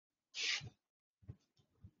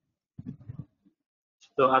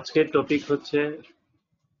তো আজকের টপিক হচ্ছে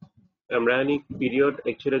embryonic period.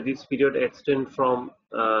 Actually, this period extend from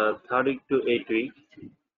 3rd week to 8th week.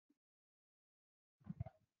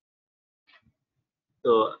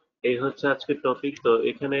 তো এই হচ্ছে আজকের টপিক। তো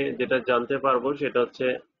এখানে যেটা জানতে পারবো সেটা হচ্ছে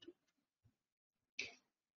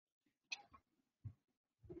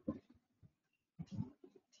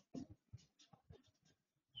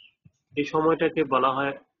এই সময়টাকে বলা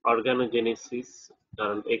হয় অর্গানোজেনেসিস,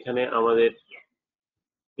 কারণ এখানে আমাদের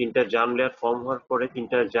তিনটা জার্ম লেয়ার ফর্ম হওয়ার পরে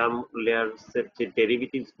তিনটা জার্ম লেয়ার যে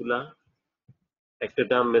ডেরিভেটিভস গুলা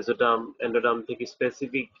একটোডার্ম, মেসোডার্ম, এন্ডোডার্ম থেকে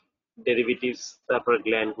স্পেসিফিক ডেরিভেটিভস, তারপর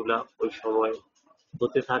গ্ল্যান্ড গুলা ওই সময়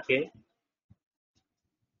হতে থাকে।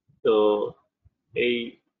 তো এই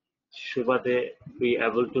সুবাদে we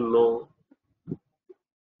able to know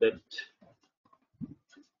that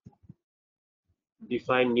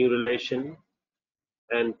define new relation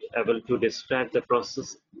and able to describe the process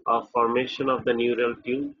of formation of the neural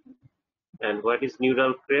tube and what is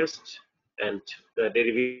neural crest and the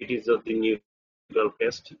derivatives of the neural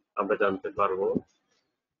crest আমরা জানতে পারবো।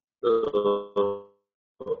 তো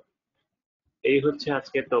এই হচ্ছে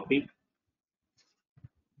আজকের topic.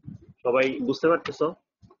 সবাই বুঝতে পারতেছো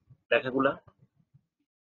লেখাগুলা?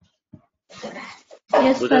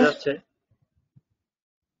 বোঝা যাচ্ছে?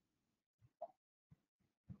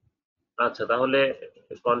 আচ্ছা, তাহলে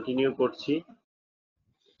কন্টিনিউ করছি।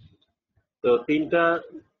 তো তিনটা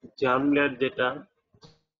জার্ম লেয়ার, যেটা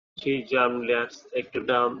সেই germ layer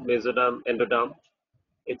ectoderm, mesoderm, endoderm,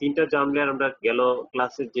 এই তিনটা জার্ম লেয়ার আমরা গেল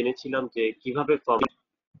ক্লাসে জেনেছিলাম যে কিভাবে ফর্ম,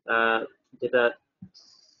 যেটা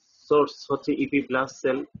সোর্স হচ্ছে ইপিব্লাস্ট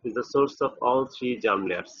sell is the source of all three germ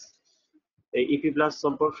layers. এই ইপিব্লাস্ট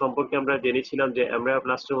সম্পর্কে আমরা জেনেছিলাম যে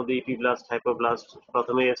এমব্রায়োপ্লাস্টের মধ্যে ইপিব্লাস্ট, হাইপোব্লাস্ট,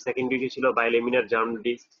 প্রথমে সেকেন্ড দিকে ছিল বাইলেমিনার জার্ম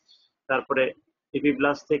ডিস্ক, তারপরে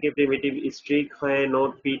ইপিব্লাস্ট থেকে প্রিমিটিভ স্ট্রিক হয়ে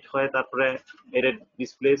নোড পিট হয়, তারপরে এটা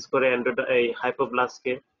ডিসপ্লেস করে এই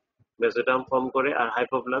হাইপোব্লাস্টকে মেসোডার্ম ফর্ম করে, আর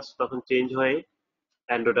হাইপোব্লাস্ট তখন চেঞ্জ হয়ে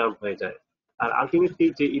এন্ডোডার্ম হয়ে যায়। আর আলটিমেটলি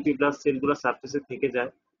যে ইপিব্লাস্ট সেলগুলো সারফেসে থেকে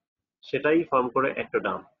যায় সেটাই ফর্ম করে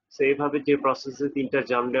একটোডার্ম। সো এইভাবে যে প্রসেসে তিনটা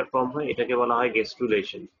জার্ম লেয়ার ফর্ম হয় এটাকে বলা হয়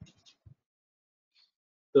গেস্টুলেশন।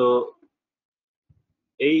 তো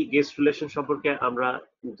এই গেস্টুলেশন সম্পর্কে আমরা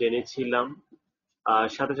জেনেছিলাম, আর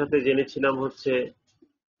সাথে সাথে জেনেছিলাম হচ্ছে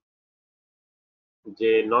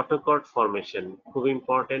যে নটোকর্ড ফরমেশন খুব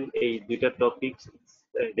ইম্পর্টেন্ট। এই দুইটা টপিক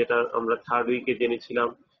যেটা আমরা থার্ড উইকে জেনেছিলাম,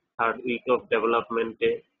 থার্ড উইক অফ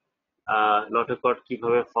ডেভেলপমেন্টে নটোকর্ড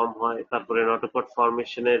কিভাবে ফর্ম হয়, তারপরে নটোকর্ড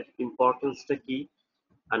ফরমেশনের ইম্পর্টেন্সটা কি,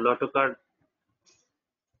 আর নটোকর্ড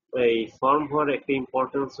এই ফর্ম হওয়ার একটা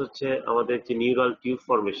ইম্পর্টেন্স হচ্ছে আমাদের যে নিউরাল টিউব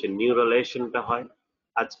ফরমেশন, নিউরালেশনটা হয়।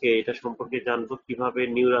 আজকে এটা সম্পর্কে জানবো কিভাবে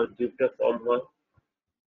নিউরাল টিউবটা ফর্ম হয়।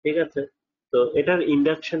 ঠিক আছে, তো এটার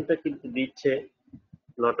ইন্ডাকশনটা কিন্তু দিচ্ছে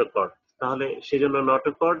নটোকর্ড। তাহলে সেজন্য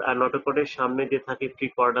নটোকর্ড আর নটোকর্ডের সামনে যে থাকে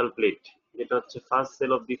প্রিকর্ডাল প্লেট, যেটা হচ্ছে first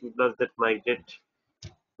sell of the ফিব্রাস that migrate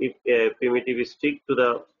if primitive stick to the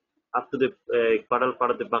up to the caudal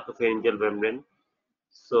part of the buccal membrane.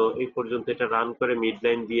 So এই পর্যন্ত এটা রান করে মিড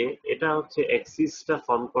লাইন দিয়ে, এটা হচ্ছে এক্সিসটা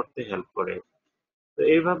ফর্ম করতে হেল্প করে। তো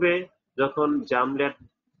এইভাবে যখন জার্ম লেয়ার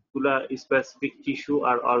গুলা স্পেসিফিক টিস্যু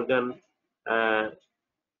আর অর্গান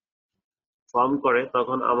ফর্ম করে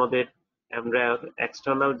তখন আমাদের এমব্রায়োর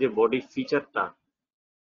এক্সটার্নাল যে বডি ফিচারটা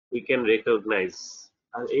উই ক্যান রেকগনাইজ,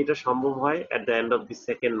 আর এটা সম্ভব হয় at the end of the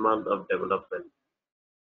second month of development.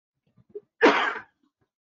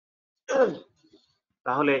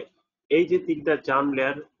 তাহলে এই যে তিনটা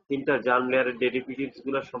জার্ম লেয়ারের ডেরিভেটিভস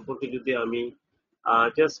গুলো সম্পর্কে যদি আমি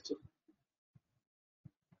জাস্ট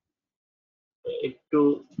একটু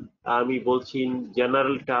আমি বলছি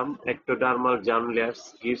general term, ectodermal germ layers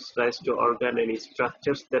gives rise to organ and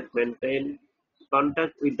structures that maintain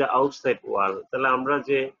contact with the outside wall। তাহলে আমরা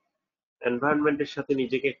যে এনভায়রনমেন্টের সাথে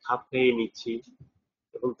নিজেকে খাপ খাইয়ে নিচ্ছি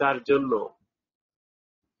এবং তার জন্য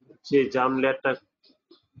যে জার্ম লেয়ারটা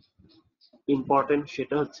ইম্পর্টেন্ট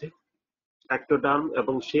সেটা হচ্ছে একটোডার্ম,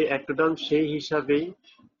 এবং সেই একটোডার্ম সেই হিসাবেই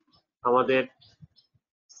আমাদের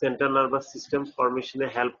সেন্ট্রাল নার্ভাস সিস্টেম ফরমেশনে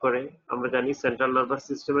হেল্প করে। আমরা জানি সেন্ট্রাল নার্ভাস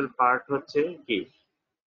সিস্টেমের পার্ট হচ্ছে কি,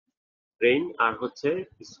 ব্রেইন আর হচ্ছে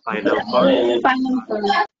spinal cord.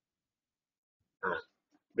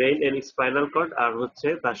 Brain and spinal cord, আর হচ্ছে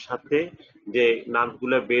তার সাথে যে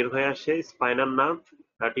নার্ভগুলো বের হয়ে আসে, স্পাইনাল নার্ভ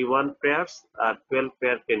 31 পেয়ারস আর 12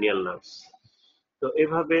 পেয়ার ক্রেনিয়াল নার্ভস। তো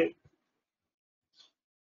এভাবে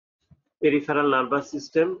পেরিফেরাল নার্ভাস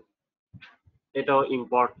সিস্টেম, এটাও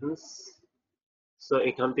ইম্পর্টেন্স। সো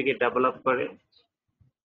এখান থেকে ডেভেলপ করে।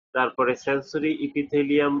 তারপরে sensory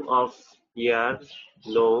ইপিথেলিয়াম of year,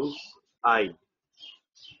 nose, I.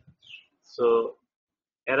 So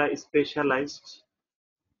এরা স্পেশালাইজড,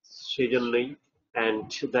 সেই জন্যই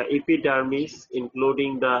and the epidermis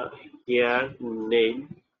including the hair, nail,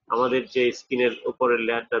 আমাদের যে স্কিনের উপরের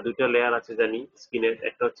লেয়ারটা, দুটো লেয়ার আছে জানি স্কিনের,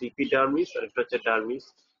 একটা হচ্ছে ইপিডার্মিস আর একটা হচ্ছে ডার্মিস।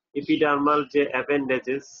 ইপিডার্মাল যে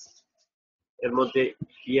অ্যাপেন্ডেজেস এর মধ্যে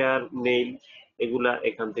ইয়ার, নেইল এগুলা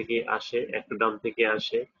এখান থেকে আসে, অ্যাক্টোডার্ম থেকে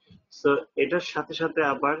আসে। সো এটার সাথে সাথে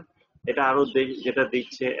আবার এটা আরো যেটা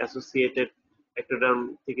দিচ্ছে অ্যাসোসিয়েটেড অ্যাক্টোডার্ম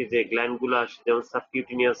থেকে যে গ্ল্যান্ড গুলো আসে, যেমন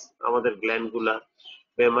সাবকিউটিনিয়াস আমাদের গ্ল্যান্ড গুলা,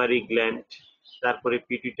 মেমারি গ্ল্যান্ড, তারপরে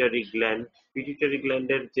পিটুইটারি গ্ল্যান্ড, পিটুইটারি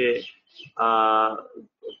গ্ল্যান্ডের যে আহ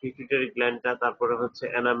পিটুইটারি গ্ল্যান্ডটা, তারপরে হচ্ছে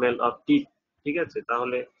এনামেল অফ টিথ। ঠিক আছে,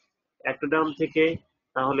 তাহলে অ্যাক্টোডার্ম থেকে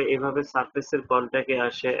তাহলে এভাবে সারফেসের কন্টাক্টে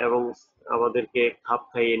আসে এবং আমাদেরকে খাপ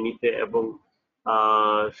খাইয়ে নিতে এবং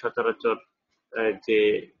সচরাচর যে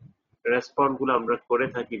রেসপন্ড গুলো আমরা করে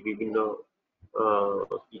থাকি বিভিন্ন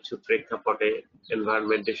কিছু প্রেক্ষাপটে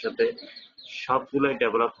এনভায়রনমেন্টের সাথে, সবগুলোই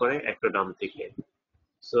ডেভেলপ করে অ্যাক্টোডার্ম থেকে।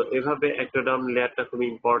 সো এভাবে অ্যাক্টোডার্ম লেয়ারটা খুবই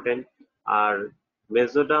ইম্পর্টেন্ট। আর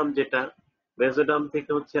মেসোডার্ম যেটা, মেসোডার্ম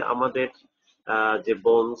থেকে হচ্ছে আমাদের যে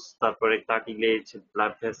বোনস, তারপরে কার্টিলেজ,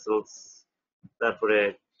 ব্লাড ভেসেলস, তারপরে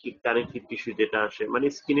কানেকটিভ টিস্যু যেটা আসে, মানে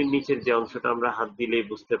স্কিনের নিচের যে অংশটা আমরা হাত দিলেই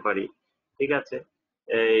বুঝতে পারি। ঠিক আছে,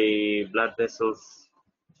 এই ব্লাড ভেসেলস,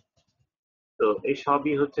 তো এই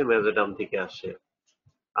সবই হচ্ছে মেসোডার্ম থেকে আসে।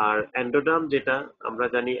 আর এন্ডোডার্ম যেটা আমরা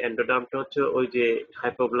জানি, এন্ডোডার্মটা হচ্ছে ওই যে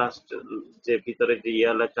হাইপোব্লাস্ট, যে ভিতরে যে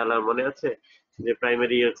ইয়ালা চালার মনে আছে, যে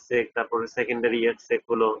প্রাইমারি ইয়াকসেক তারপরে সেকেন্ডারি ইয়াকসেক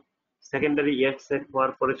হলো, সেকেন্ডারি ইয়াকসেক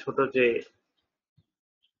হওয়ার পরে ছোট যে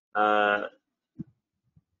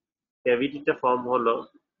ক্যাভিটিটা ফর্ম হলো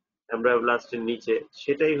এমব্রায়োব্লাস্টের নিচে,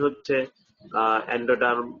 সেটাই হচ্ছে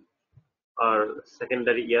এন্ডোডার্ম আর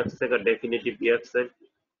সেকেন্ডারি ইয়াকসেক আর ডেফিনিটিভ ইয়াকসেক।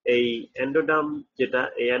 এই এন্ডোডার্ম যেটা,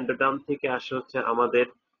 এই এন্ডোডার্ম থেকে আসে হচ্ছে আমাদের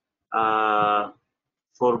আহ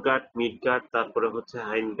ফোরগাট, মিডগাট, তারপরে হচ্ছে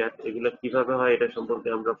হাইন্ডগাট। এগুলো কিভাবে হয় এটা সম্পর্কে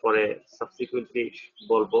আমরা পরে সাবসিকুয়েন্টলি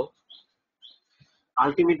বলবো।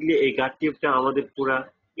 আলটিমেটলি এই গাট টিউবটা আমাদের পুরা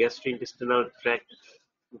গ্যাস্ট্রোইন্টেস্টিনাল ট্র্যাক্ট,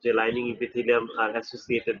 যে লাইনিং ইপিথেলিয়াম আর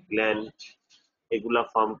অ্যাসোসিয়েটেড গ্ল্যান্ড এগুলা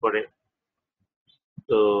ফর্ম করে।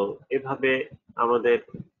 তো এভাবে আমাদের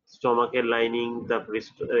স্টমাকের লাইনিং, তারপরে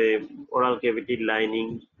ওরাল ক্যাভিটির লাইনিং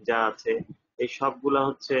যা আছে, এই সবগুলা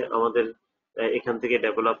হচ্ছে আমাদের এখান থেকে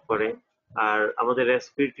ডেভেলপ করে। আর আমাদের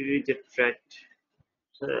রেসপিরেটরি যে ট্র্যাক্ট,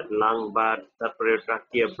 লাং বার্ড, তারপরে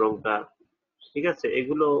ট্রাকিয়া, ব্রোঙ্কা, ঠিক আছে,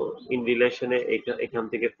 এগুলো ইন রিলেশনে এখান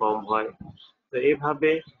থেকে ফর্ম হয়। তো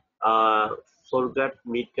এইভাবে ফোরগাট,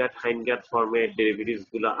 মিডগাট, হাইন্ডগাট ফর্মে ডেরিভেটিভস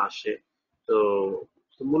গুলো আসে। তো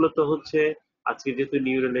মূলত হচ্ছে আজকে যেহেতু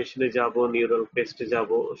নিউরোলেশনে যাব, নিউরাল টেস্টে যাব,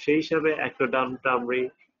 সেই হিসাবে অ্যাক্টোডার্মটা আমরা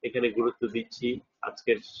এখানে গুরুত্ব দিচ্ছি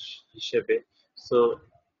আজকের হিসেবে। সো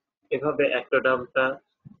এভাবে অ্যাক্টোডার্মটা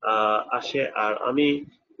আসে। আর আমি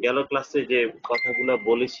গেল ক্লাসে যে কথাগুলো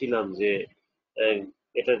বলেছিলাম যে আহ,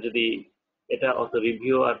 এটা যদি, এটা অত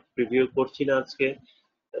রিভিউ আর প্রিভিউ করছি না আজকে,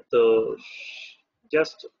 তো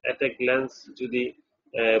জাস্ট এট এ গ্ল্যান্স যদি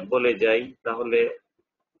বলে যাই, তাহলে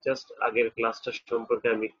জাস্ট আগের ক্লাসটা সম্পর্কে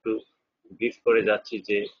আমি একটু ব্রিফ করে যাচ্ছি।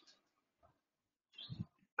 যে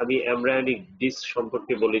আমি এমব্রায়োনিক ডিস্ক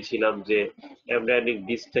সম্পর্কে বলেছিলাম যে এমব্রায়োনিক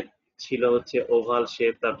ডিস্কটা ছিল হচ্ছে ওভাল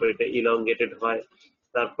শেপ, তারপরে এটা ইলংগেটেড হয়,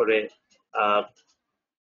 তারপরে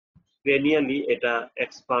ক্রেনিয়ালি এটা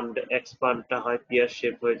এক্সপান্ডটা হয়, পিয়ার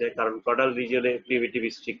শেপ হয়ে যায়, কারণ কর্ডাল রিজিয়নে প্রিমিটিভ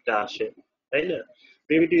স্ট্রিকটা আসে, তাই না?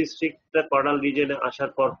 প্রিমিটিভ স্ট্রিকটা কর্ডাল রিজিয়নে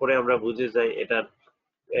আসার পর পরে আমরা বুঝে যাই এটার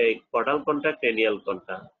এই কর্ডাল কোনটা, ক্রেনিয়াল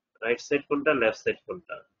কোনটা, রাইট সাইড কোনটা, লেফট সাইড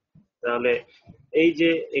কোনটা। তাহলে এই যে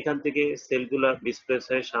এখান থেকে সেলগুলা ডিসপ্লেস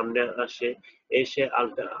হয়ে সামনে আসে, এসে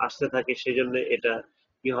আসতে থাকে, সেজন্য এটা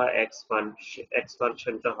কি হয়,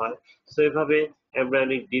 এক্সপানশনটা হয়। সো এভাবে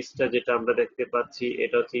এমব্রায়োনিক ডিস্কটা যেটা আমরা দেখতে পাচ্ছি,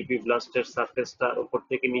 এটা হচ্ছে ইপিব্লাস্টের সারফেসটা, উপর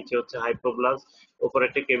থেকে নিচে হচ্ছে হাইপোব্লাস্ট, উপরে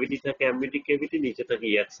একটা ক্যাভিটি থাকে অ্যামনিটিক ক্যাভিটি, নিচে থাকে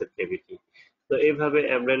ইয়াক্সের ক্যাভিটি। তো এইভাবে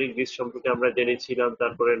এমব্রায়োনিক ডিস্ক সম্পর্কে আমরা জেনেছিলাম,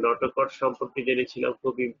 তারপরে নটোকর্ড সম্পর্কে জেনেছিলাম,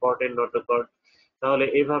 খুব ইম্পর্টেন্ট নটোকর্ড। তাহলে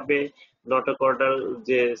এভাবে নটোকর্ডাল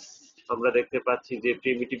যে আমরা দেখতে পাচ্ছি যে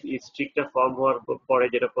প্রিমিটিভ স্ট্রিকটা ফর্ম হওয়ার পরে,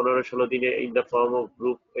 যেটা 15-16 দিনে in the form of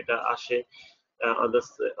group এটা আসে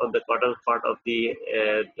on the caudal part of the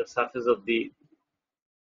surface of the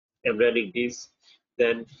embryonic disc,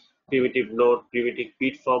 then primitive node, primitive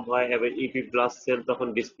peat form হয় এবং ইপি প্লাস সেল তখন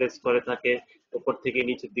ডিসপ্লেস করে থাকে, উপর থেকে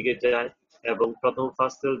নিচের দিকে যায়, এবং প্রথম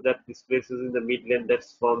first sell that ডিসপ্লেসেস in the mid lane that's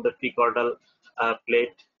form the প্রিকর্ডাল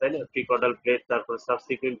plate, তাই না? প্রিকর্ডাল প্লেট, তারপর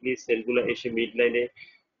সাবসিকুয়েন্টলি সেলগুলো এসে মিড লাইনে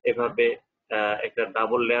এভাবে একটা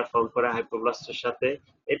ডাবল লেয়ার ফর্ম করে হাইপোব্লাস্টের সাথে।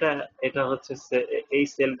 এটা এটা হচ্ছে এই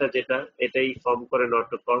সেলটা যেটা, এটাই ফর্ম করে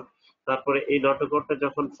নটোকর্ড। তারপরে এই নটোকর্ডটা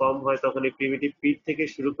যখন ফর্ম হয়, তখন এই প্রিমিটিভ পিট থেকে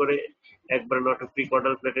শুরু করে একবার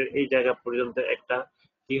প্রিকর্ডাল প্লেটের এই জায়গা পর্যন্ত একটা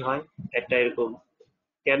কি হয়, একটা এরকম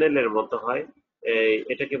ক্যানেলের মতো হয়,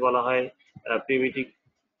 এটাকে বলা হয় প্রিমিটিভ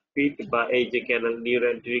পিট বা এই যে ক্যানেল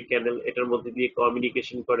নিউরোএন্ট্রিক ক্যানেল, এটার মধ্যে দিয়ে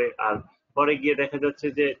কমিউনিকেশন করে। আর পরে গিয়ে দেখা যাচ্ছে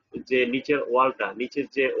যে যে নিচের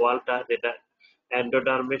যে ওয়ালটা যেটা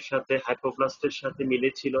এন্ডোডার্মের সাথে হাইপোপ্লাস্টের সাথে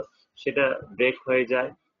মিলেছিল সেটা ব্রেক হয়ে যায়,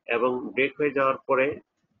 এবং ব্রেক হয়ে যাওয়ার পরে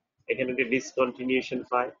এখানে একটা ডিসকন্টিনিউশন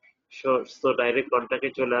পায়, সো ডাইরেক্ট কন্টাক্টে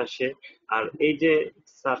চলে আসে। আর এই যে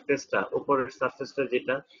সারফেসটা, উপরের সারফেসটা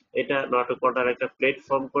যেটা, এটা নটোকর্ডার একটা প্লেট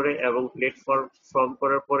ফর্ম করে, এবং প্লেট ফর্ম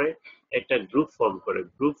করার পরে একটা গ্রুপ ফর্ম করে,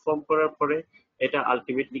 গ্রুপ ফর্ম করার পরে এটা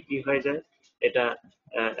আলটিমেটলি কি হয়ে যায়, এটা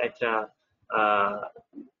একটা আহ,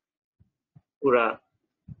 পুরা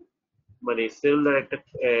মানে সেলুলার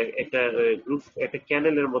একটা গ্রুপ, একটা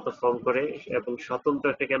ক্যানেলের মতো ফর্ম করে, এবং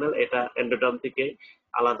স্বতন্ত্র একটা ক্যানেল, এটা এন্ডোডার্ম থেকে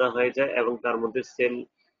আলাদা হয়ে যায় এবং তার মধ্যে সেল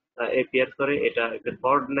এপিয়ার করে। এটা একটা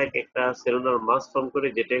কর্ড লাইক একটা সেলুলার মাস ফর্ম করে,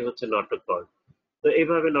 যেটাই হচ্ছে নটোকর্ড। তো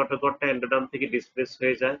এইভাবে নটোকর্ডটা এন্ডোডার্ম থেকে ডিসপ্লেস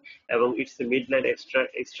হয়ে যায়, এবং it's a midline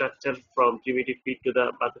structure from primitive peat to the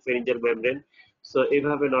পাথোফেরিঞ্জিয়াল membrane. So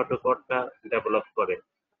এইভাবে নটোকর্ডটা ডেভেলপ করে।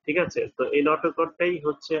 ঠিক আছে, তো এই নটোকর্ডটাই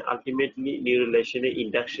হচ্ছে আলটিমেটলি নিউরোলেশনে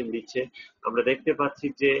ইন্ডাকশন দিচ্ছে। আমরা দেখতে পাচ্ছি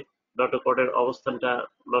যে নটোকর্ডের অবস্থানটা,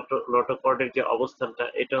 নটোকর্ডের যে অবস্থানটা,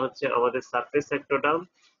 এটা হচ্ছে আমাদের সারফেস একটোডাম।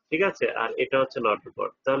 ঠিক আছে, আর এটা হচ্ছে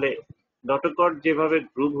নটোকর্ড। তাহলে নটোকর্ড যেভাবে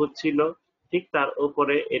গ্রুভ হচ্ছিল, ঠিক তার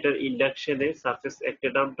উপরে এটার ইন্ডাকশনে সারফেস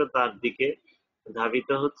একটোডামটা তার দিকে ধাবিত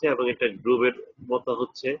হচ্ছে, এবং এটা গ্রুভের মতো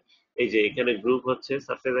হচ্ছে। এই যে এখানে গ্রুভ হচ্ছে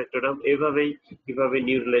সারফেস একটোডাম। এইভাবেই কিভাবে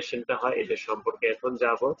নিউরোলেশনটা হয় এটা সম্পর্কে এখন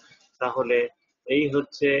যাব। তাহলে এই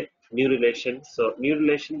হচ্ছে নিউরোলেশন। সো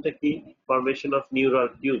নিউরোলেশনটা কি? Formation of neural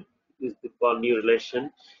tube is called neurulation.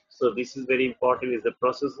 So this is very important. Is the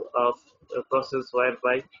process of a process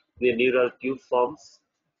whereby the neural tube forms.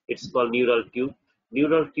 It's called neural tube.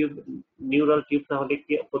 Neural tube, neural tube তাহলে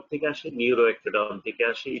কি কোথেকে আসে? Neuro ectoderm থেকে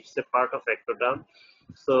আসে। It's a part of ectoderm.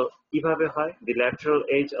 So কিভাবে হয়? দি lateral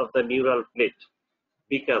age of the neural plate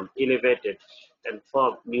become elevated and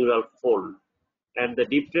form neural fold, and the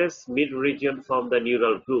depressed mid region form the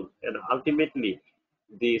neural groove, and ultimately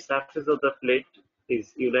the surface of the plate is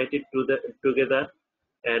united together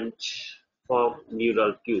and form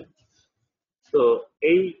neural tube. তো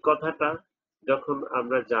এই কথাটা যখন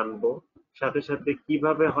আমরা জানবো, সাথে সাথে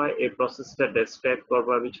কিভাবে হয় এই প্রসেসটা ডেসক্রাইব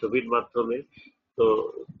করবো আমি ছবির মাধ্যমে। তো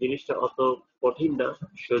জিনিসটা অত কঠিন না,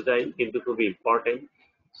 সোজাই, কিন্তু খুব ইম্পর্টেন্ট।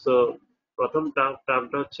 সো প্রথম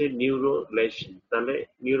টার্মটা হচ্ছে নিউরোলেশন। তাহলে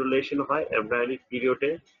নিউরোলেশন হয় এমব্রায়োনিক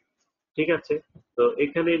পিরিয়ডে। ঠিক আছে, তো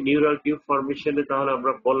এখানে নিউরাল টিউব ফরমেশনে তাহলে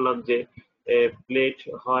আমরা বললাম যে প্লেট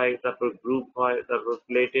হয়, তারপর গ্রুপ হয়, তারপর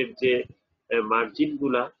প্লেটের যে মার্জিন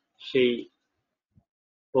গুলা, সেই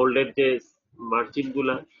ফোল্ডের যে মার্জিন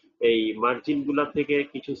গুলা, এই মার্জিন গুলা থেকে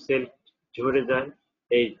কিছু সেল ঝরে যায়।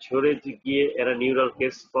 এই ঝরে গিয়ে এরা নিউরাল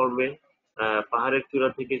কেস ফর্মে, পাহাড়ের চূড়া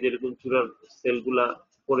থেকে যেরকম চূড়ার সেলগুলা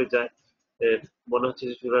পড়ে যায়, আহ, মনে হচ্ছে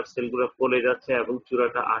যে চূড়ার সেলগুলো পড়ে যাচ্ছে এবং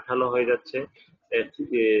চূড়াটা আঠালো হয়ে যাচ্ছে,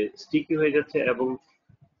 স্টিকি হয়ে যাচ্ছে, এবং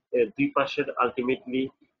দুই পাশের আলটিমেটলি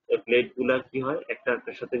প্লেট গুলা কি হয়, একটা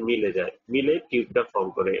একটার সাথে মিলে যায়, মিলে টিউবটা ফর্ম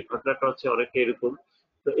করে। ঘটনাটা হচ্ছে অনেকটা এরকম।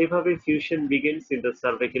 তো এভাবে fusion begins in the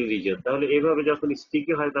cervical region. তাহলে এভাবে যখন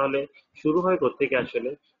স্টিকি হয়, তাহলে শুরু হয় কোত্থেকে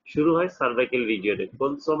আসলে? শুরু হয় সার্ভাইকেল রিজিয়নে।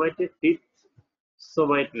 কোন সময়তে? ফিফথ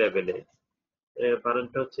সোমাইট লেভেলে।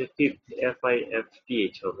 বানানটা হচ্ছে ফিফথ,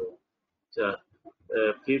 FIFTH হবে। আচ্ছা,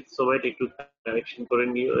 ফিফথ সোমাইট একটু কারেকশন করে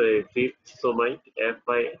নিও। ফিফথ সোমাইট,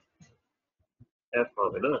 FIF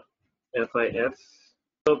হবে না, FIF।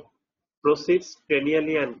 তো প্রসিডস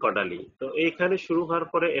ক্রেনিয়ালি অ্যান্ড কডালি। তো এইখানে শুরু হওয়ার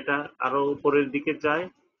পরে এটা আরো উপরের দিকে যায়,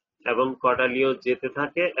 এবং কডালিও যেতে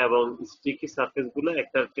থাকে, এবং স্টিকি সারফেস গুলো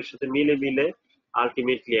একটা একটার সাথে মিলে মিলে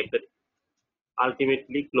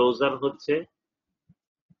আলটিমেটলি ক্লোজার হচ্ছে।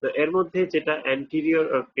 তো এর মধ্যে যেটা অ্যান্টিরিয়র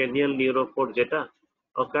ক্রেনিয়াল নিউরোপোর, যেটা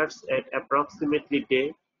অকার্স এট অ্যাপ্রক্সিমেটলি ডে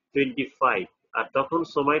 25। আর তখন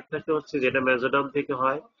সোমাইট থাকে হচ্ছে, যেটা মেজোডাম থেকে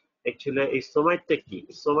হয়। অ্যাকচুয়ালি এই সোমাইটটা কি?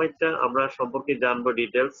 সোমাইটটা আমরা সম্পর্কে জানবো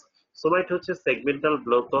ডিটেলস। সোমাইট হচ্ছে সেগমেন্টাল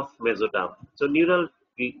ব্লক অফ মেজোডাম। তো নিউরাল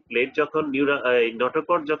প্লেট যখন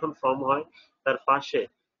নটোকর্ড যখন ফর্ম হয়, তার পাশে,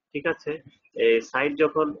 ঠিক আছে, সাইড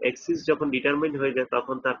যখন এক্সিস যখন ডিটারমিন হয়ে যায়,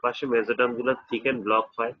 তখন তার পাশে মেজোডাম গুলো থিক এন্ড ব্লক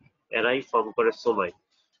হয়, এরাই ফর্ম করে সোমাইট।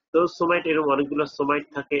 তো সোমাইট, এরকম অনেকগুলো সোমাইট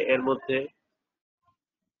থাকে। এর মধ্যে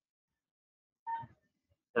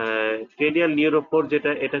ক্রেনিয়াল নিউরোপোর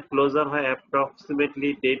যেটা, এটা ক্লোজার হয় অ্যাপ্রক্সিমেটলি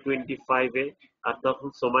ডে 25 এ। আর তখন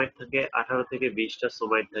সোমাইট থাকে 18 থেকে 20টা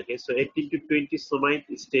সোমাইট থাকে। সো 18 to 20 সোমাইট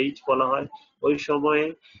স্টেজ বলা হয়। ওই সময়ে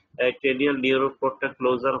ক্রেনিয়াল নিউরোপোরটা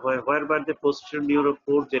ক্লোজার হয়, হোয়ার বাই দ্য পোস্টেরিয়র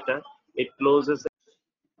নিউরোপোর যেটা, ইট ক্লোজেস।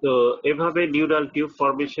 তো এভাবে নিউরাল টিউব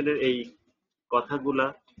ফরমেশনের এই কথাগুলা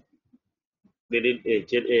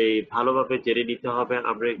ভালোভাবে জেনে নিতে হবে।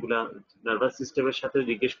 আমরা এগুলা নার্ভাস সিস্টেমের সাথে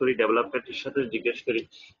জিজ্ঞেস করি, ডেভেলপমেন্টের সাথে জিজ্ঞেস করি,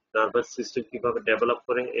 নার্ভাস সিস্টেম কিভাবে ডেভেলপ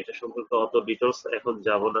করে এটা সম্পর্কে অত ডিটেলস এখন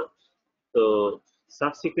যাব না। তো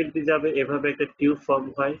সাবসিকুয়েন্টলি যাবে এভাবে একটা টিউব ফর্ম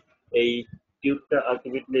হয়। এই টিউবটা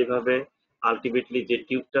আলটিমেটলি যে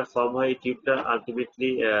টিউবটা ফর্ম হয়, এই টিউবটা আলটিমেটলি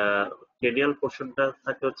ক্রেনিয়াল পোর্শনটা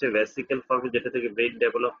থাকে হচ্ছে ভেসিকেল ফর্মে, যেটা থেকে ব্রেইন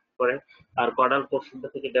ডেভেলপ করে, আর কর্ডাল পোর্শনটা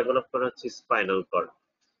থেকে ডেভেলপ করা হচ্ছে স্পাইনাল কর্ড।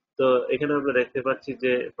 তো এখানে আমরা দেখতে পাচ্ছি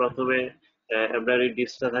যে প্রথমে এমব্রায়োনিক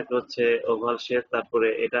ডিস্কটা থাকে হচ্ছে ওভাল শেপ, তারপরে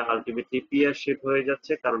এটা আলটিমেটলি পিয়ার শেপ হয়ে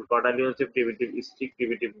যাচ্ছে, কারণ কর্ডালি হচ্ছে প্রিমিটিভ স্টিক,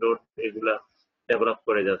 প্রিমিটিভ নোড এগুলা ডেভেলপ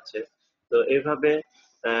করে যাচ্ছে। তো এইভাবে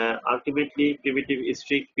আলটিমেটলি প্রিমিটিভ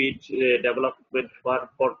স্ট্রিক পিট ডেভেলপমেন্ট হওয়ার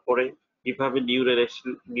পরে কিভাবে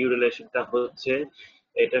নিউরেলেশনটা হচ্ছে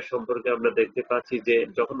এটা সম্পর্কে আমরা দেখতে পাচ্ছি যে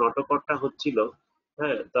যখন অটোকটটা হচ্ছিল,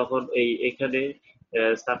 হ্যাঁ, তখন এখানে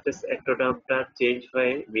সারফেস অ্যাক্টোডার্মটা চেঞ্জ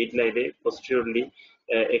হয়ে মিড লাইনে পোস্টেরিয়রলি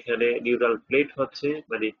এখানে নিউরাল প্লেট হচ্ছে,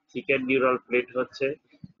 মানে থিকেন নিউরাল প্লেট হচ্ছে।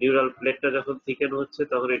 নিউরাল প্লেটটা যখন থিকেন হচ্ছে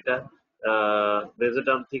তখন এটা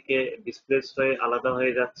মেসোডার্ম থেকে ডিসপ্লেস হয়ে আলাদা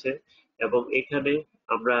হয়ে যাচ্ছে, এবং এখানে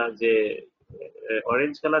আমরা যে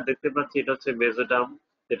অরেঞ্জ কালার দেখতে পাচ্ছি এটা হচ্ছে মেসোডার্ম,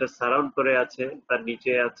 যেটা সারাউন্ড করে আছে, তার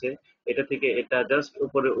নিচে আছে। এটা থেকে এটা জাস্ট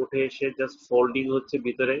উপরে উঠে এসে জাস্ট ফোল্ডিং হচ্ছে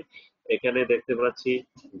ভিতরে, এখানে দেখতে পাচ্ছি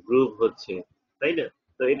গ্রুভ হচ্ছে, তাই না?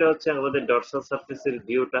 তো এটা হচ্ছে আমাদের ডরসাল সারফেসের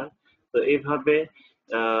ভিউটা। তো এইভাবে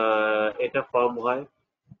এটা ফর্ম হয়।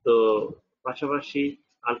 তো পাশাপাশি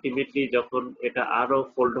আলটিমেটলি যখন এটা আরো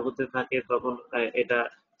ফোল্ড হতে থাকে তখন এটা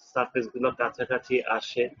সারফেস গুলো কাছাকাছি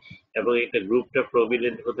আসে এবং এটা গ্রুপটা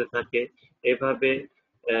প্রমিনেন্ট হতে থাকে। এভাবে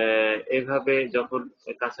এভাবে যখন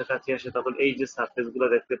কাছাকাছি আসে তখন এই যে সারফেস গুলো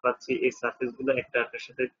দেখতে পাচ্ছি, এই সারফেস গুলো একটা একটার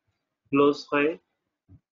সাথে ক্লোজ হয়।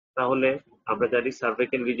 তাহলে আমরা জানি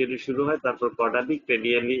সার্ভাইকাল রিজনে শুরু হয়, তারপর কর্ডালি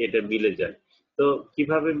ক্রেনিয়ালি এটা মিলে যায়। তো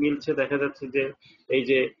কিভাবে মিলছে দেখা যাচ্ছে যে এই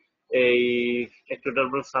যে এই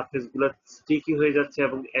একটোডার্মাল সারফেস গুলো স্টিকি হয়ে যাচ্ছে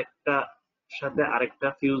এবং একটা সাথে আরেকটা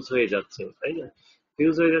ফিউজ হয়ে যাচ্ছে, তাই না?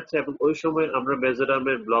 ফিউজ হয়ে যাচ্ছে এবং ওই সময় আমরা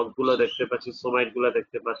মেজোরামের ব্লক গুলো দেখতে পাচ্ছি, সোমাইট গুলো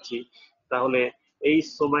দেখতে পাচ্ছি। তাহলে এই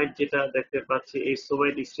সোমাইট যেটা দেখতে পাচ্ছি, এই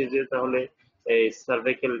সোমাইট স্টেজে তাহলে এই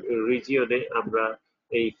সার্ভাইকাল রিজিয়নে আমরা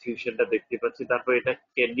এই ফিউশনটা দেখতে পাচ্ছি। তারপর এটা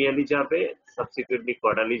ক্যান্ডিয়ালি যাবে, সাবসিকুয়েন্টলি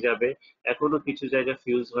কর্ডালি যাবে। এখনো কিছু জায়গা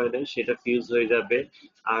ফিউজ হয় নাই, সেটা ফিউজ হয়ে যাবে।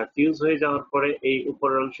 আর ফিউজ হয়ে যাওয়ার পরে এই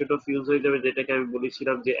উপরের অংশটা ফিউজ হয়ে যাবে, যেটাকে আমি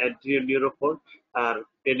বলেছিলাম যে অ্যান্টেরিয়র নিউরোপোর আর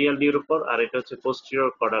পেনিয়াল নিউরোপোর, আর এটা হচ্ছে পোস্টেরিয়র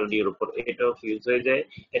কর্ডাল নিউরোপোর, এটাও ফিউজ হয়ে যায়।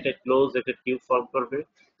 এটা ক্লোজ একটা টিউব ফর্ম করবে।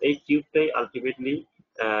 এই টিউবটাই আলটিমেটলি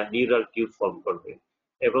নিউরাল টিউব ফর্ম করবে।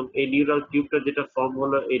 এবং এই নিউরাল টিউবটা যেটা ফর্ম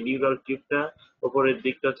হলো, এই নিউরাল টিউবটা উপরের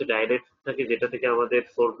দিকটা হচ্ছে ডাইরেক্ট থাকে, যেটা থেকে আমাদের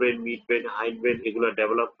four brain, mid brain, hind brain এগুলো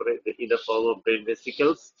ডেভেলপ করে in the form of brain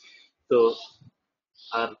ভেসিকলস। তো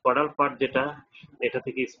আর কর্ডাল পার্ট যেটা, এটা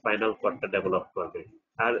থেকে স্পাইনাল কর্ডটা ডেভেলপ করবে।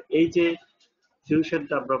 আর এই যে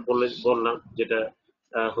ফিউশনটা আমরা বললাম যেটা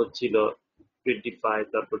হচ্ছিল 25,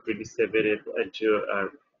 তারপর 27 এর anterior আর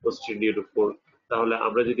posterior উপর। তাহলে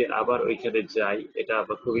আমরা যদি আবার ওইখানে যাই, এটা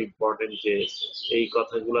আবার খুব ইম্পর্টেন্ট যে এই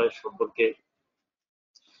কথাগুলো সম্পর্কে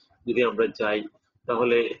যদি আমরা যাই,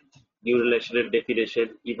 তাহলে নিউরেলেশনের ডেফিনেশন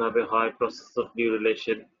কিভাবে হয়, প্রসেস অফ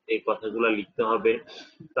নিউরেলেশন, এই কথাগুলো লিখতে হবে।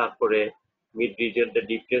 তারপরে মিড রিজিয়নটা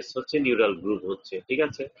ডিপ্রেস হচ্ছে, নিউরাল গ্রুপ হচ্ছে, ঠিক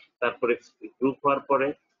আছে? তারপরে গ্রুপ হওয়ার পরে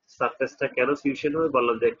সারফেসটা কেন ফিউশন হয়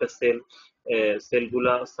বললাম, যে একটা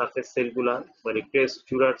সেলগুলা সারফেস সেলগুলা মানে ক্রেস্ট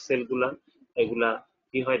চূড়ার সেলগুলা এগুলা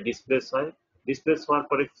কি হয়, ডিসপ্লেস হয়। ডিসপ্লেস হওয়ার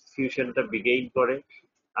পরে ফিউশনটা বিগেইন করে,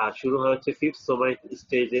 আর শুরু হয় হচ্ছে ফিফথ সোমাইট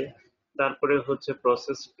স্টেজে। তারপরে হচ্ছে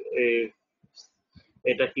প্রসেস,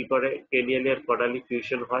 এটা কি করে ক্রেনিয়ালি আর কর্ডালি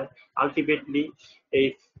ফিউশন হয়। আলটিমেটলি এই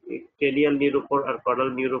ক্রেনিয়াল নিউরোপোর আর কর্ডাল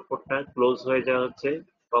নিউরোপোরটা ক্লোজ হয়ে যাওয়া হচ্ছে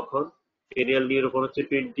কখন, ক্রেনিয়াল নিউরোপোর হচ্ছে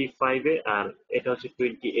 25-এ আর এটা হচ্ছে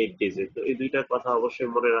 28 ডেজে। তো এই দুইটার কথা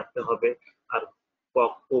অবশ্যই মনে রাখতে হবে। আর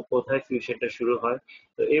কোথায় ফিউশনটা শুরু হয়।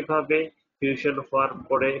 তো এভাবে ফিউশন হওয়ার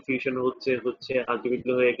পরে ফিউশন হচ্ছে হচ্ছে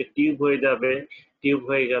আলটিমেটলি হয়ে একটা টিউব হয়ে যাবে। টিউব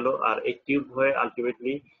হয়ে গেল, আর এই টিউব হয়ে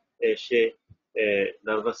আলটিমেটলি সে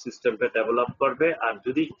নার্ভাস সিস্টেমটা ডেভেলপ করবে। আর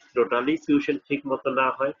যদি টোটালি ফিউশন ঠিক মতো না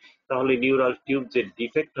হয়, তাহলে নিউরাল টিউব যে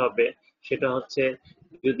ডিফেক্ট হবে সেটা হচ্ছে,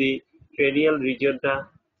 যদি cranial রিজিয়নটা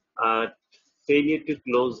failure to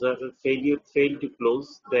close fail to close,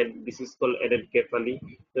 then this is called anencephaly.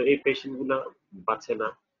 তো এই পেশেন্ট গুলা বাঁচে না,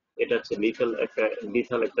 এটা হচ্ছে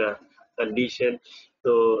লিথাল একটা কন্ডিশন।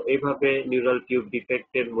 তো এইভাবে নিউরাল টিউব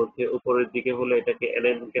ডিফেক্টের মধ্যে উপরের দিকে হলে এটাকে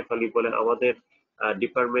অ্যানেনকেফালি বলে। আমাদের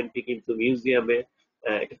ডিপার্টমেন্টে কিন্তু মিউজিয়ামে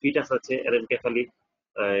একটা ফিটাস আছে অ্যানেনকেফালি,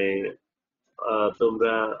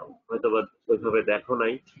 তোমরা হয়তোবা ওইভাবে দেখো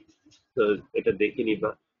নাই, তো এটা দেখে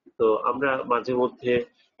নিবা। তো আমরা মাঝে মধ্যে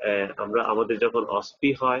আমরা আমাদের যখন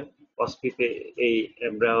অস্পি হয় অস্থিতে এই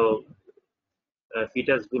এমব্রায়ো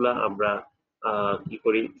ফিটাস গুলা আমরা কি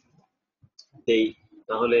করি দেই,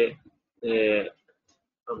 তাহলে আহ,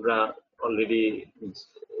 আমরা অলরেডি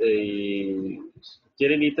এই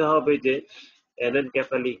জেনে নিতে হবে যে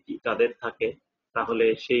অ্যানেনকেফালি কাদের থাকে, তাহলে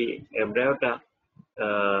সেই এমব্রায়োটা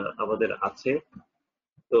আমাদের আছে।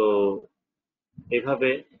 তো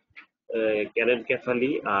এভাবে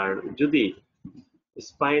অ্যানেনকেফালি আর যদি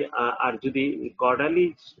স্পাইন আর যদি কর্ডালি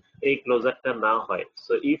এই ক্লোজারটা না হয়,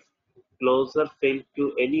 so if closure fail to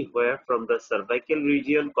anywhere from the cervical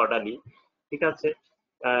region কর্ডালি, ঠিক আছে,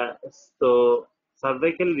 আহ, তো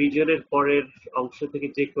সার্ভাইকেল রিজিয়নের পরের অংশ থেকে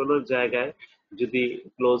যে কোনো জায়গায় যদি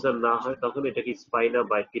ক্লোজার না হয় তখন এটাকে স্পাইনা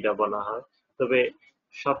বাইফিডা বলা হয়। তবে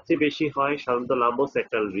সবচেয়ে বেশি হয় সাধারণত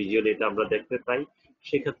লাম্বোসেক্টাল রিজিয়ন, এটা আমরা দেখতে পাই।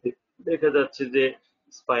 সেক্ষেত্রে দেখা যাচ্ছে যে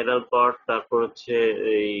স্পাইনাল কর্ড, তারপর হচ্ছে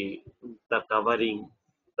এই তার কাভারিং,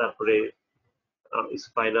 তারপরে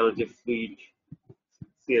স্পাইনাল যে ফ্লুইড,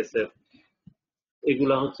 সিএসএফ,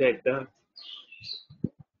 এগুলা হচ্ছে একটা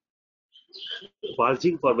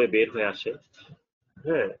বাল্জিং ফর্মে বের হয়ে আসে।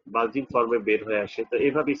 হ্যাঁ, বাল্জিং ফর্মে বের হয়ে আসে। তো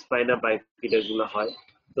এইভাবে স্পাইনা বাইফিডা গুলো হয়।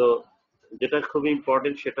 তো যেটা খুবই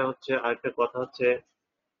ইম্পর্টেন্ট সেটা হচ্ছে, আরেকটা কথা হচ্ছে,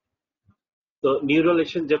 তো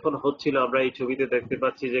নিউরালেশন যখন হচ্ছিল আমরা এই ছবিতে দেখতে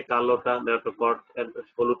পাচ্ছি যে কালোটা নেওটোকর্ড,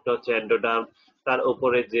 হলুদটা হচ্ছে এন্ডোডার্ম, তার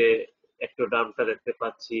উপরে যে একটোডার্মটা দেখতে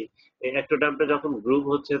পাচ্ছি। এই একটোডার্মটা যখন গ্রুভ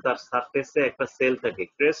হচ্ছে তার সারফেসে একটা সেল থাকে,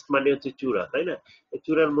 ক্রেস্ট মানে হচ্ছে চূড়া, তাই না? এই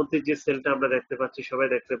চূড়ার মধ্যে যে সেলটা আমরা দেখতে পাচ্ছি, সবাই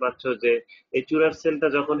দেখতে পাচ্ছ যে এই চূড়ার সেলটা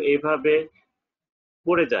যখন এইভাবে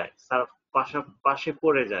পড়ে যায়, পাশা পাশে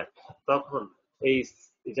পড়ে যায়, তখন এই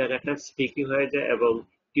জায়গাটা স্টিকি হয়ে যায় এবং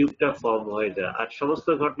টিউবটা ফর্ম হয়ে যায়। আর সমস্ত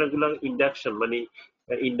ঘটনাগুলো ইন্ডাকশন মানে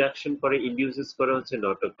ইন্ডাকশন করে, ইন্ডিউসেস করে হচ্ছে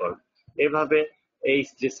নটোকর্ড। এভাবে এই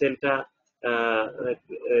যে সেলটা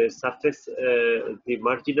surface, the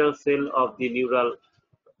marginal sell of the neural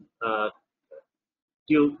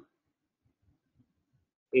tube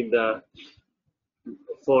in the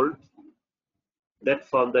fold that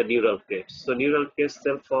form the neural crest. So neural crest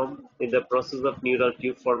cell form in the process of neural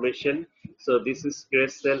tube formation. So this is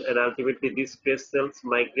crest cell, and ultimately this crest cells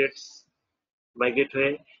migrate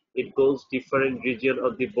where it goes different region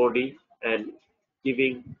of the body and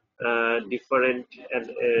giving different and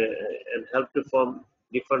help to form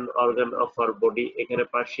different organ of our body. এখানে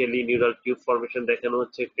partially neural tube formation দেখানো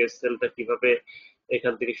হচ্ছে, crest cellটা কিভাবে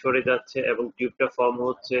এখান থেকে সরে যাচ্ছে এবং টিউবটা form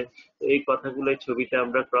হচ্ছে। এই কথাগুলো এই ছবিতে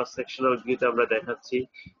আমরা ক্রস সেকশনাল ভিউতে আমরা দেখাচ্ছি।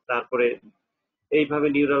 তারপরে এইভাবে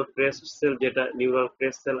নিউরাল ক্রেস্ট সেল, যেটা neural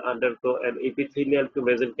crest sell undergo an epithelial two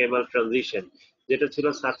mesenchymal transition, যেটা ছিল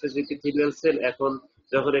সারফেস এপিথেলিয়াল সেল, এখন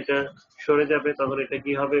যখন এটা সরে যাবে তখন এটা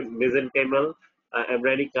কি হবে, মেসেনকাইমাল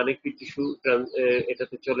এমব্রায়োনিক কানেক্টিভ টিস্যু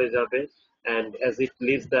এটাতে চলে যাবে, and as it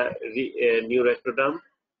leaves the neuroectoderm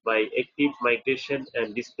by active migration and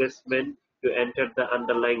displacement to enter the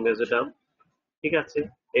underlying mesoderm, ঠিক আছে?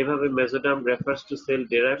 এভাবে mesoderm refers to cell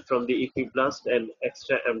derived from the epiblast and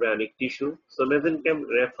extra embryonic tissue. So mesenchyme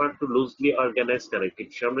refer to loosely organized connective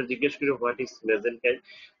tissue. আমরা জিজ্ঞেস করি what is mesenchyme?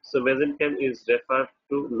 So mesenchyme is referred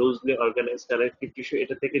to loosely organized connective tissue.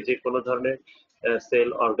 এটা থেকে যে কোনো ধরনের sell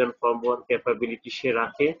organ form হওয়ার capability সে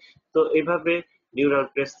রাখে। তো এভাবে নিউরাল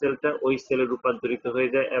ক্রেস্ট সেলটা ওই সেলে রূপান্তরিত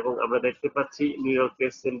হয়ে যায় এবং আমরা দেখতে পাচ্ছি নিউরাল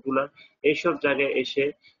ক্রেস্ট সেলগুলা এইসব জায়গায় এসে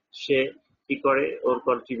সে কি করে, ওর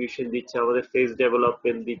কন্ট্রিবিউশন দিচ্ছে, আমাদের ফেস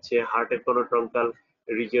ডেভেলপমেন্ট দিচ্ছে, হার্টের কোনো ট্রঙ্কাল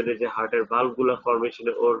রিজিয়নে যে হার্টের ভালভ গুলা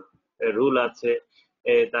ফরমেশনে ওর রুল আছে।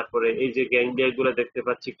 তারপরে এই যে গ্যাংলিয়া গুলো দেখতে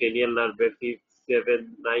পাচ্ছি, ক্রেনিয়াল নার্ভের 5, 7,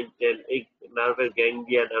 9, 10, এই নার্ভের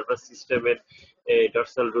গ্যাংলিয়া, নার্ভাস সিস্টেমের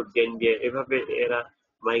ডর্সাল রুট গ্যাংলিয়া, এভাবে এরা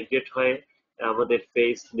মাইগ্রেট হয় আমাদের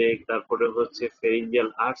ফেস, নেক, তারপরে হচ্ছে ফেরিঞ্জিয়াল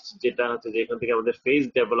আর্চ, যেটা হচ্ছে যেখান থেকে আমাদের ফেস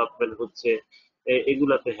ডেভেলপমেন্ট হচ্ছে,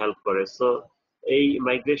 এগুলাতে হেল্প করে। সো এই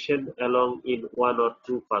migration along in one or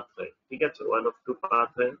two pathway, ঠিক আছে, one of two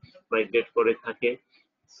pathway migrate করে থাকে।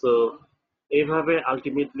 সো এইভাবে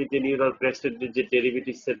আলটিমেটলি যে নিউরাল ক্রেস্টের যে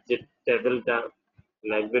ডেরিভেটিভস এর যে টেবিলটা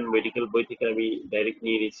লাগবেন মেডিকেল বই থেকে আমি ডাইরেক্ট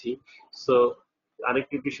নিয়ে নিয়েছি। সো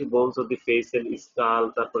আরেকটি tissue bones of the face and skull,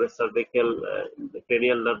 তারপরে সার্ভিক্যাল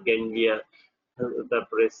ক্রেনিয়াল নার্ভ গ্যাংলিয়া,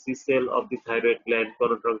 তারপরে সিসেল of the thyroid gland,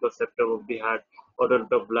 কর্নোট্রঙ্কাল septum of the heart,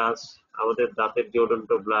 ওডন্টোব্লাস্ট, আমাদের দাঁতের যে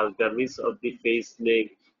ওডন্টোব্লাস্ট, dermis of the face, neck,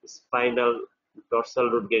 spinal dorsal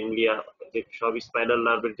root ganglia, যে সব স্পাইনাল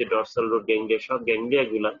নার্ভের যে ডর্সাল রুট গ্যাংলিয়া, সব গ্যাংলিয়া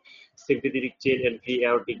গুলা, sympathetic chain and pre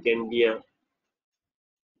aortic ganglia,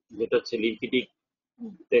 যেটা হচ্ছে লিম্ফেটিক,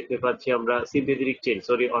 দেখতে পাচ্ছি আমরা সিম্পেথেটিক চেইন,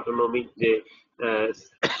 সরি অটোনমিক যে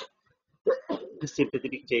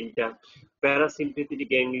sympathetic chainটা, parasympathetic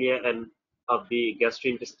ganglia and of the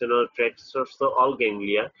gastrointestinal tract, so all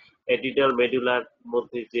ganglia, adrenal medular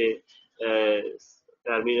মধ্যে যে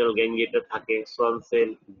টার্মিনাল গ্যাংলিয়টা থাকে, সোয়ান সেল,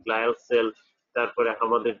 গ্লায়াল সেল, তারপরে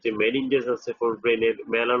আমাদের যে মেনিনজেস আছে ফোর ব্রেনের,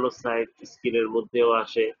 মেলানোসাইট স্কিনের মধ্যেও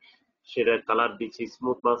আসে, সেটা কালার দিচ্ছি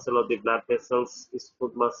smooth muscle of the blood vessels,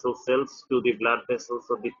 smooth muscle sales to the blood vessels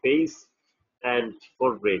of the face and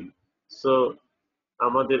four brain. So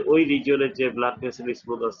আমাদের ওই রিজিয়নে যে ব্লাড ভেসেল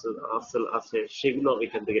স্মুথ মাসেল আছে সেগুলো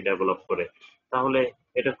এখান থেকে ডেভেলপ করে। তাহলে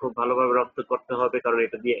এটা খুব ভালোভাবে রপ্ত করতে হবে, কারণ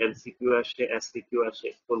এটা দিয়ে এমসিকিউ আসে, এসসিকিউ আসে,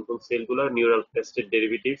 কোন কোন সেলগুলো নিউরাল টেস্টেড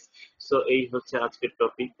ডেরিভেটিভস। সো এই হচ্ছে আজকের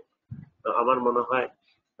টপিক। আমার মনে হয়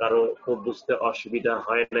কারো খুব বুঝতে অসুবিধা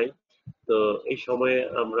হয় নাই। তো এই সময়ে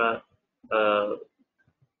আমরা আহ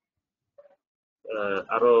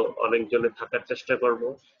আরো অনেকজনে থাকার চেষ্টা করব।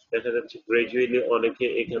 দেখা যাচ্ছে গ্রাজুয়ালি অনেকে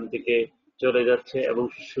এখান থেকে চলে যাচ্ছে, এবং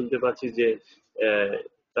শুনতে পাচ্ছি যে আহ,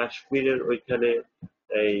 কাশ্মীরের ওইখানে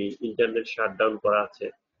এই ইন্টারনেট শাটডাউন করা আছে।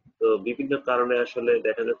 তো বিভিন্ন কারণে আসলে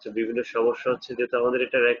দেখা যাচ্ছে বিভিন্ন সমস্যা হচ্ছে, যেহেতু আমাদের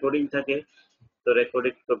এটা রেকর্ডিং থাকে। তো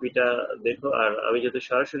রেকর্ডিং কপিটা দেখো। আর আমি যদি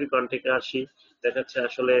সরাসরি কন্টেক্টে আসি, দেখাচ্ছে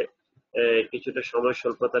আসলে কিছুটা সময়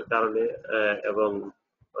স্বল্পতার কারণে এবং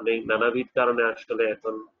অনেক নানাবিধ কারণে আসলে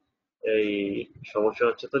এখন এই সমস্যা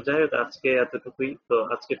হচ্ছে। তো যাই হোক, আজকে এতটুকুই। তো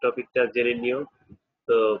আজকে টপিকটা জেনে নিও,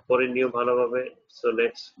 তো পরে নিও ভালোভাবে। সো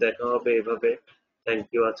নেক্সট দেখা হবে এভাবে। থ্যাংক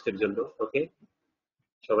ইউ আজকের জন্য। ওকে,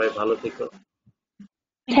 সবাই ভালো থেকো,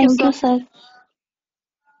 থ্যাংক ইউ স্যার।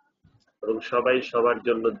 এবং সবাই সবার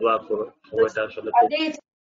জন্য দোয়া করো। সময়টা আসলে খুব